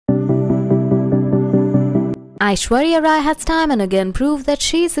Aishwarya Rai has time and again proved that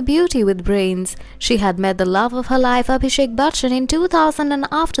she is a beauty with brains. She had met the love of her life, Abhisek Bachchan, in 2000, and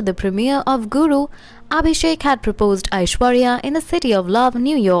after the premiere of Guru, Abhishek had proposed Aishwarya in the city of love,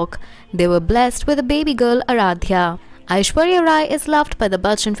 New York. They were blessed with a baby girl, Aaradhya. Aishwarya Rai is loved by the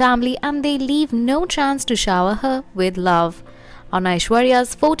Bachchan family and they leave no chance to shower her with love. On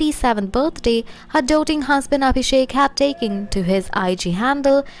Aishwarya's 47th birthday, her doting husband Abhishek had taken to his IG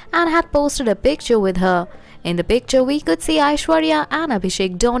handle and had posted a picture with her. In the picture, we could see Aishwarya and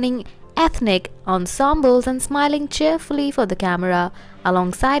Abhishek donning ethnic ensembles and smiling cheerfully for the camera.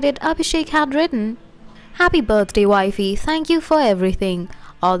 Alongside it, Abhishek had written, "Happy birthday, wifey. Thank you for everything.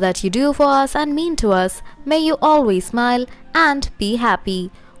 All that you do for us and mean to us. May you always smile and be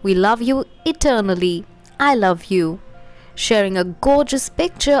happy. We love you eternally. I love you." Sharing a gorgeous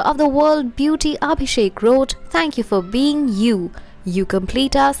picture of the world beauty, Abhishek wrote, "Thank you for being you. You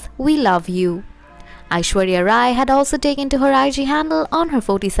complete us. We love you." Aishwarya Rai had also taken to her IG handle on her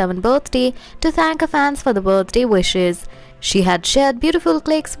 47th birthday to thank her fans for the birthday wishes. She had shared beautiful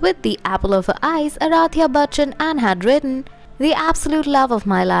clips with the apple of her eyes, Aaradhya Bacchan, and had written, "The absolute love of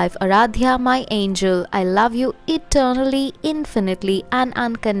my life, Aaradhya, my angel. I love you eternally, infinitely, and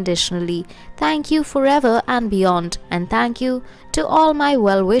unconditionally. Thank you forever and beyond. And thank you to all my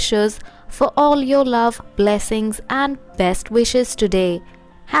well-wishers for all your love, blessings, and best wishes today.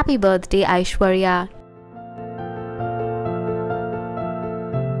 Happy birthday, Aishwarya.